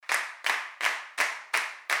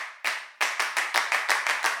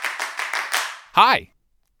Hi,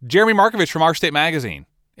 Jeremy Markovich from Our State Magazine.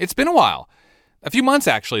 It's been a while. A few months,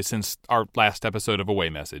 actually, since our last episode of Away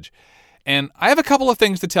Message. And I have a couple of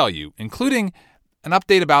things to tell you, including an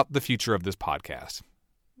update about the future of this podcast.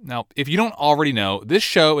 Now, if you don't already know, this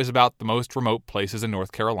show is about the most remote places in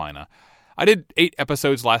North Carolina. I did 8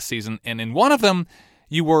 episodes last season, and in one of them,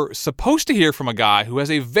 you were supposed to hear from a guy who has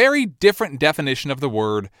a very different definition of the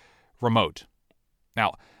word remote.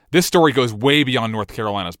 Now, this story goes way beyond North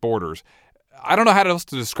Carolina's borders. I don't know how else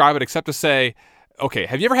to describe it except to say, okay,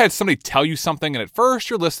 have you ever had somebody tell you something and at first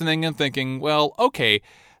you're listening and thinking, well, okay,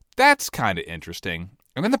 that's kind of interesting.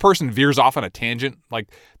 And then the person veers off on a tangent, like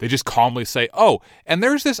they just calmly say, oh, and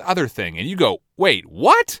there's this other thing. And you go, wait,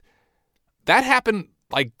 what? That happened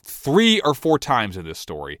like 3 or 4 times in this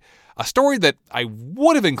story. A story that I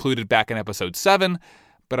would have included back in episode 7,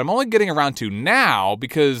 but I'm only getting around to now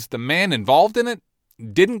because the man involved in it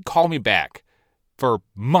didn't call me back for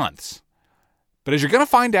months. But as you're going to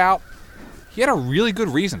find out, he had a really good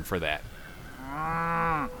reason for that.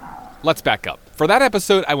 Let's back up. For that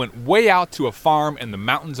episode, I went way out to a farm in the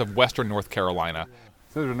mountains of western North Carolina.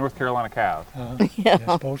 So those are North Carolina cows. Yeah. They're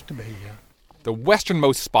supposed to be, yeah. The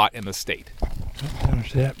westernmost spot in the state.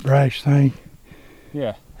 There's that brash thing.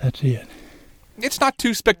 Yeah. That's it. It's not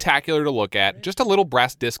too spectacular to look at, just a little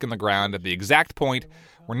brass disc in the ground at the exact point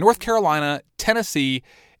where North Carolina, Tennessee,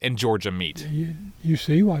 and Georgia meet. You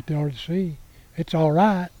see what they are to see. It's all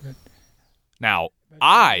right. But... Now,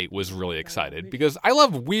 I was really excited because I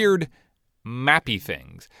love weird, mappy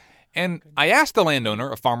things. And I asked the landowner,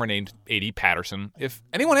 a farmer named A.D. Patterson, if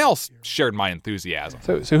anyone else shared my enthusiasm.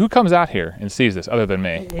 So who comes out here and sees this other than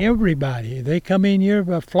me? Everybody. They come in here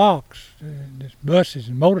by flocks, buses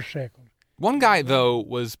and motorcycles. One guy, though,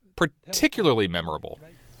 was particularly memorable.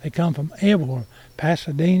 They come from everywhere.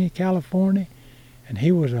 Pasadena, California. And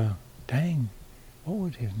he was what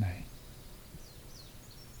was his name?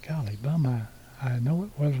 Golly, bum, I know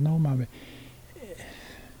it wasn't on my...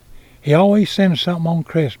 He always sent us something on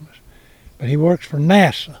Christmas, but he works for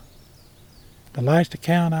NASA. The last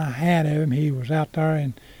account I had of him, he was out there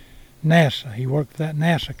in NASA. He worked for that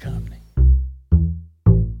NASA company.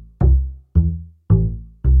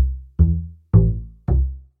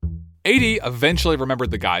 A.D. eventually remembered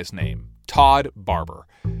the guy's name, Todd Barber.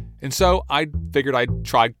 And so I figured I'd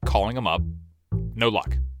try calling him up. No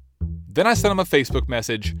luck. Then I sent him a Facebook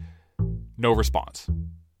message. No response.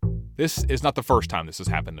 This is not the first time this has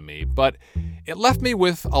happened to me, but it left me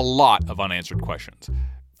with a lot of unanswered questions.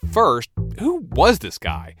 First, who was this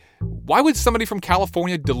guy? Why would somebody from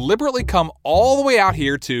California deliberately come all the way out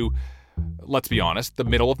here to, let's be honest, the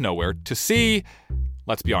middle of nowhere, to see,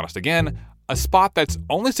 let's be honest again, a spot that's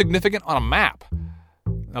only significant on a map?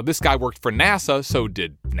 Now, this guy worked for NASA, so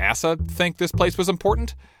did NASA think this place was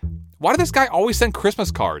important? Why did this guy always send Christmas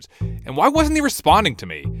cards? And why wasn't he responding to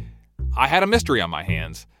me? I had a mystery on my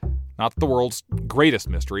hands. Not the world's greatest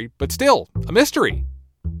mystery, but still, a mystery.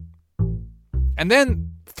 And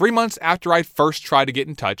then, 3 months after I first tried to get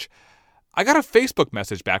in touch, I got a Facebook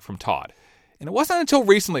message back from Todd. And it wasn't until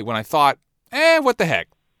recently when I thought, what the heck?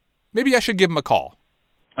 Maybe I should give him a call.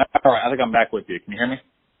 All right, I think I'm back with you. Can you hear me?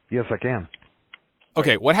 Yes, I can.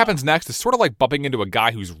 Okay, what happens next is sort of like bumping into a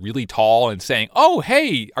guy who's really tall and saying, oh,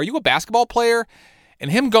 hey, are you a basketball player? And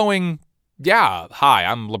him going, yeah, hi,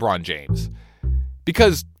 I'm LeBron James.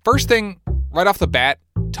 Because first thing, right off the bat,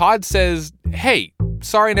 Todd says, hey,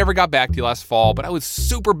 sorry I never got back to you last fall, but I was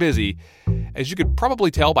super busy, as you could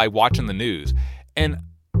probably tell by watching the news. And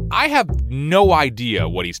I have no idea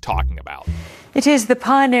what he's talking about. It is the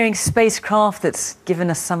pioneering spacecraft that's given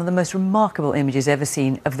us some of the most remarkable images ever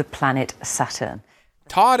seen of the planet Saturn.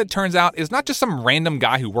 Todd, it turns out, is not just some random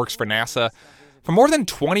guy who works for NASA. For more than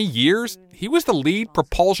 20 years, he was the lead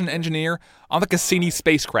propulsion engineer on the Cassini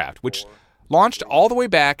spacecraft, which launched all the way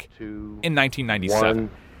back in 1997.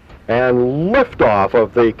 And liftoff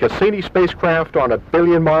of the Cassini spacecraft on a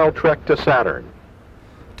billion-mile trek to Saturn.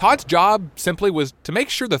 Todd's job simply was to make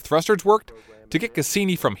sure the thrusters worked to get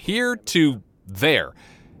Cassini from here to there.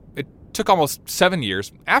 It took almost 7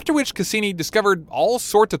 years, after which Cassini discovered all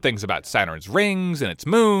sorts of things about Saturn's rings and its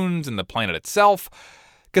moons and the planet itself.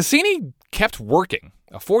 Cassini kept working.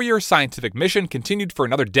 A 4-year scientific mission continued for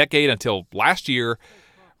another decade until last year,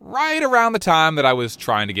 right around the time that I was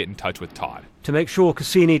trying to get in touch with Todd. To make sure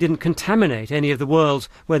Cassini didn't contaminate any of the worlds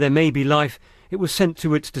where there may be life, it was sent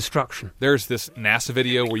to its destruction. There's this NASA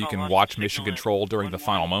video where you can watch mission control during the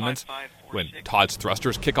final moments, when Todd's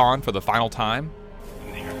thrusters kick on for the final time.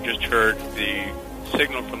 You just heard the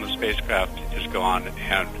signal from the spacecraft just go on,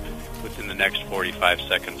 and within the next 45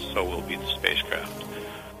 seconds, so will be the spacecraft.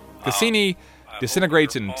 Cassini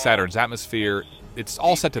disintegrates in Saturn's atmosphere, it's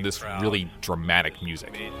all set to this really dramatic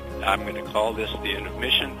music. I'm going to call this the end of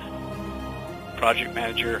mission. Project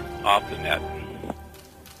manager off the net.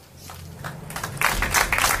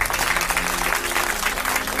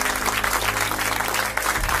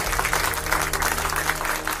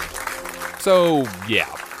 So, yeah,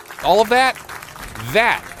 all of that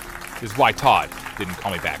is why Todd didn't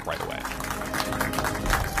call me back right away.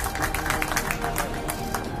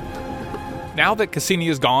 Now that Cassini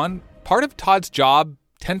is gone, part of Todd's job,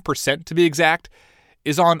 10% to be exact,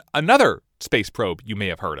 is on another space probe you may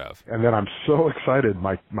have heard of. And then I'm so excited,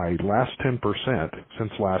 my last 10%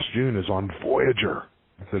 since last June is on Voyager.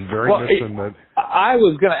 I've been very missing that. I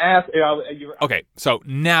was going to ask. Okay, so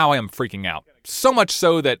now I am freaking out. So much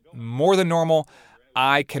so that more than normal,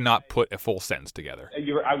 I cannot put a full sentence together.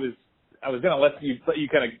 I was going to let you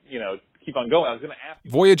kind of, keep on going. I was going to ask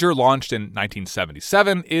you. Voyager, launched in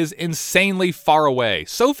 1977, is insanely far away.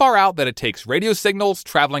 So far out that it takes radio signals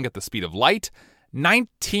traveling at the speed of light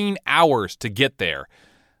 19 hours to get there.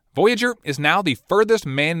 Voyager is now the furthest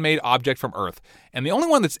man-made object from Earth, and the only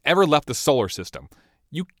one that's ever left the solar system.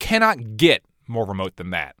 You cannot get more remote than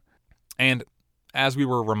that. And as we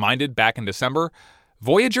were reminded back in December,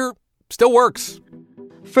 Voyager still works.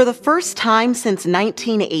 For the first time since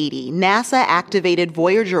 1980, NASA activated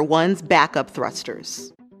Voyager 1's backup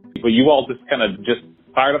thrusters. But you all just kind of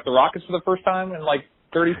fired up the rockets for the first time in like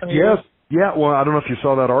 30-some years? Yes. Yeah, well, I don't know if you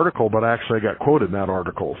saw that article, but actually I got quoted in that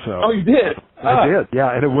article. So. Oh, you did? I did,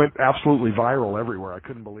 yeah, and it went absolutely viral everywhere. I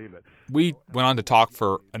couldn't believe it. We went on to talk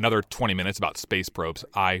for another 20 minutes about space probes.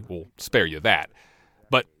 I will spare you that.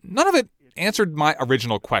 But none of it answered my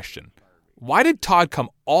original question. Why did Todd come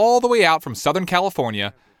all the way out from Southern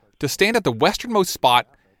California to stand at the westernmost spot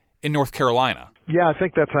in North Carolina? Yeah, I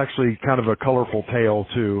think that's actually kind of a colorful tale,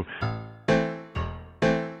 too.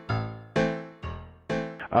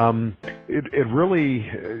 It really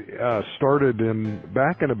started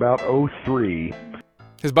back in about 2003.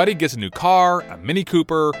 His buddy gets a new car, a Mini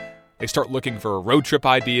Cooper. They start looking for road trip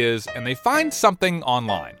ideas, and they find something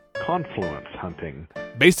online. Confluence hunting.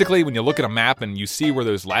 Basically, when you look at a map and you see where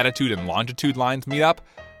those latitude and longitude lines meet up,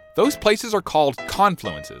 those places are called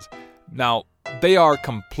confluences. Now, they are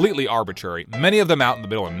completely arbitrary, many of them out in the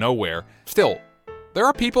middle of nowhere. Still, there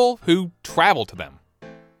are people who travel to them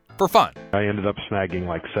for fun. I ended up snagging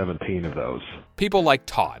like 17 of those. People like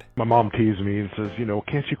Todd. My mom teased me and says,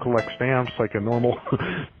 can't you collect stamps like a normal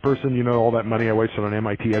person? All that money I wasted on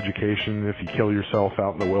MIT education if you kill yourself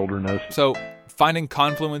out in the wilderness. So finding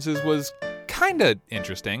confluences was kind of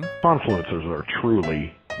interesting. Confluences are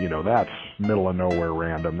truly, that's middle of nowhere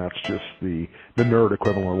random. That's just the nerd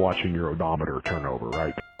equivalent of watching your odometer turn over,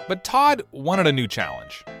 right? But Todd wanted a new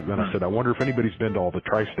challenge. Then I said, I wonder if anybody's been to all the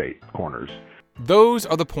tri-state corners. Those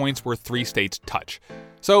are the points where 3 states touch.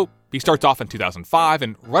 So he starts off in 2005,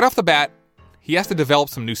 and right off the bat, he has to develop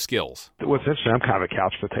some new skills. What's interesting, I'm kind of a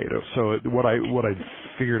couch potato. So what I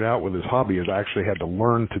figured out with his hobby is I actually had to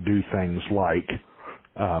learn to do things like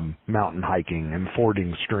mountain hiking and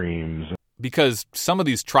fording streams. Because some of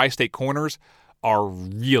these tri-state corners are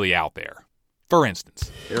really out there. For instance,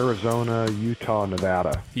 Arizona, Utah,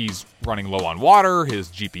 Nevada. He's running low on water, his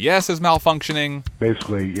GPS is malfunctioning.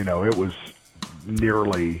 Basically, it was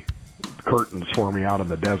nearly curtains for me out in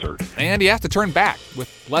the desert. And he has to turn back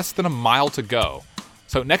with less than a mile to go.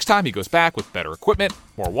 So next time he goes back with better equipment,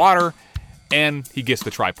 more water, and he gets the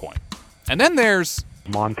tri-point. And then there's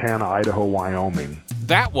Montana, Idaho, Wyoming.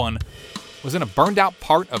 That one was in a burned out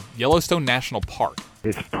part of Yellowstone National Park.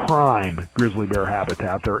 It's prime grizzly bear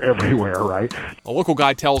habitat. They're everywhere, right? A local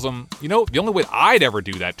guy tells him, the only way I'd ever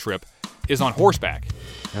do that trip is on horseback.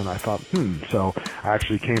 And I thought, So I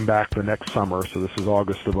actually came back the next summer, so this is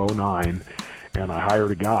August of 2009, and I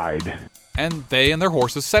hired a guide. And they and their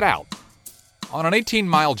horses set out on an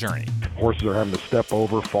 18-mile journey. Horses are having to step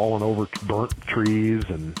over, falling over burnt trees,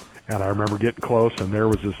 and I remember getting close, and there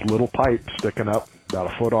was this little pipe sticking up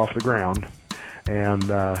about a foot off the ground, and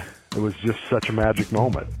it was just such a magic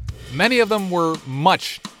moment. Many of them were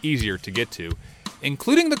much easier to get to,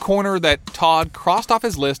 including the corner that Todd crossed off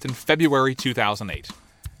his list in February 2008.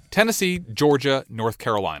 Tennessee, Georgia, North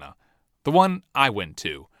Carolina. The one I went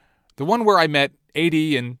to. The one where I met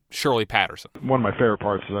A.D. and Shirley Patterson. One of my favorite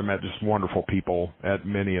parts is I met just wonderful people at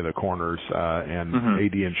many of the corners, and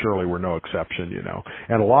A.D. and Shirley were no exception,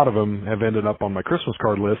 And a lot of them have ended up on my Christmas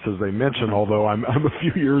card list, as they mentioned, although I'm a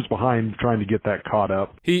few years behind trying to get that caught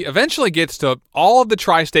up. He eventually gets to all of the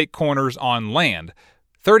tri-state corners on land,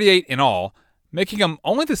 38 in all, making him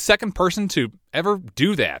only the second person to ever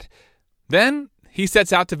do that. Then he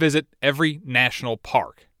sets out to visit every national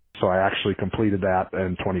park. So I actually completed that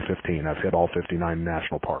in 2015. I've hit all 59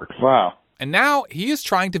 national parks. Wow. And now he is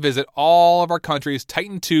trying to visit all of our country's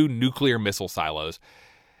Titan II nuclear missile silos.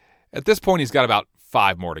 At this point, he's got about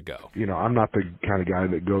 5 more to go. You know, I'm not the kind of guy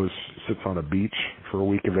that sits on a beach for a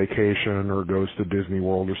week of vacation or goes to Disney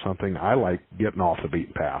World or something. I like getting off the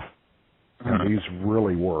beaten path. And these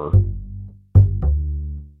really were.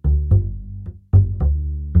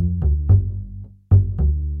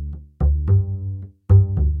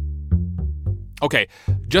 Okay,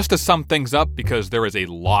 just to sum things up, because there is a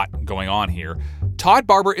lot going on here, Todd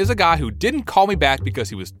Barber is a guy who didn't call me back because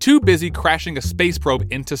he was too busy crashing a space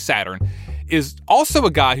probe into Saturn, is also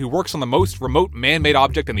a guy who works on the most remote man-made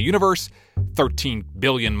object in the universe, 13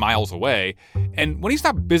 billion miles away, and when he's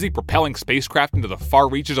not busy propelling spacecraft into the far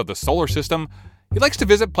reaches of the solar system, he likes to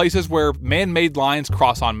visit places where man-made lines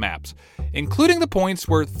cross on maps, including the points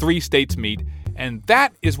where 3 states meet, and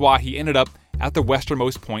that is why he ended up at the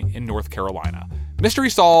westernmost point in North Carolina. Mystery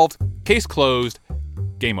solved, case closed,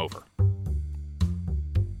 game over.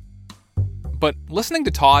 But listening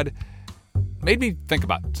to Todd made me think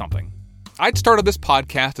about something. I'd started this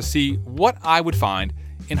podcast to see what I would find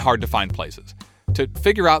in hard-to-find places, to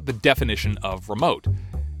figure out the definition of remote.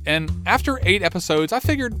 And after 8 episodes, I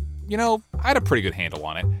figured, I had a pretty good handle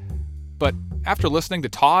on it. But after listening to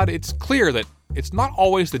Todd, it's clear that it's not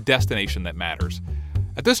always the destination that matters.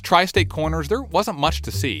 At this Tri-State Corners, there wasn't much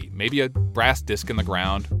to see. Maybe a brass disc in the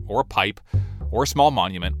ground, or a pipe, or a small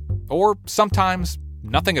monument, or sometimes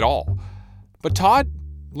nothing at all. But Todd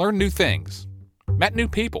learned new things, met new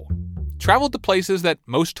people, traveled to places that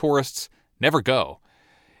most tourists never go.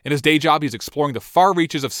 In his day job, he's exploring the far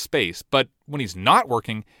reaches of space, but when he's not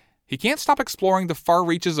working, he can't stop exploring the far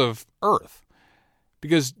reaches of Earth.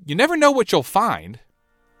 Because you never know what you'll find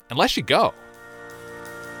unless you go.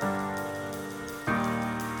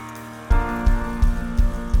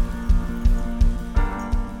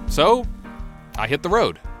 So, I hit the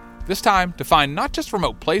road. This time to find not just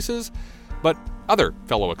remote places, but other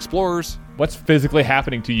fellow explorers. What's physically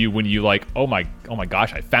happening to you when you oh my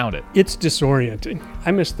gosh, I found it? It's disorienting.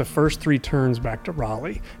 I missed the first 3 turns back to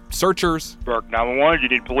Raleigh. Searchers. Burke 911, you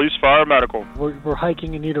need police, fire, medical. We're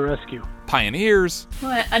hiking and need a rescue. Pioneers.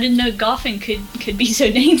 Well, I didn't know golfing could be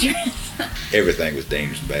so dangerous. Everything was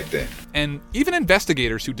dangerous back then. And even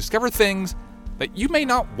investigators who discover things that you may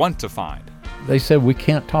not want to find. They said we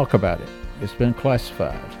can't talk about it. It's been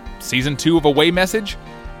classified. Season 2 of Away Message.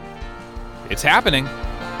 It's happening.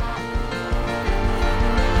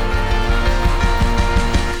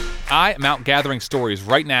 I am out gathering stories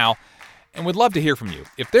right now and would love to hear from you.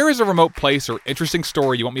 If there is a remote place or interesting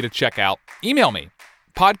story you want me to check out, email me,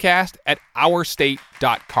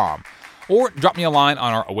 podcast@ourstate.com, or drop me a line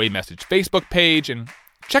on our Away Message Facebook page, and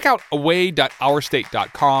check out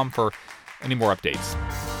away.ourstate.com for any more updates.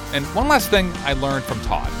 And one last thing I learned from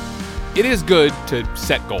Todd. It is good to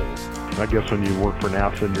set goals. I guess when you work for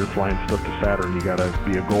NASA and you're flying stuff to Saturn, you gotta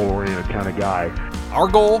be a goal-oriented kind of guy. Our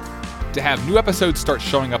goal? To have new episodes start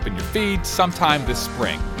showing up in your feed sometime this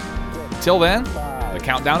spring. Until then, the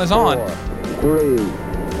countdown is on. 3,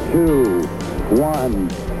 2, 1,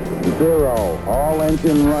 0. All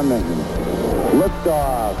engine running.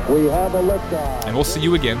 Liftoff. We have a liftoff. And we'll see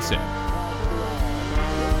you again soon.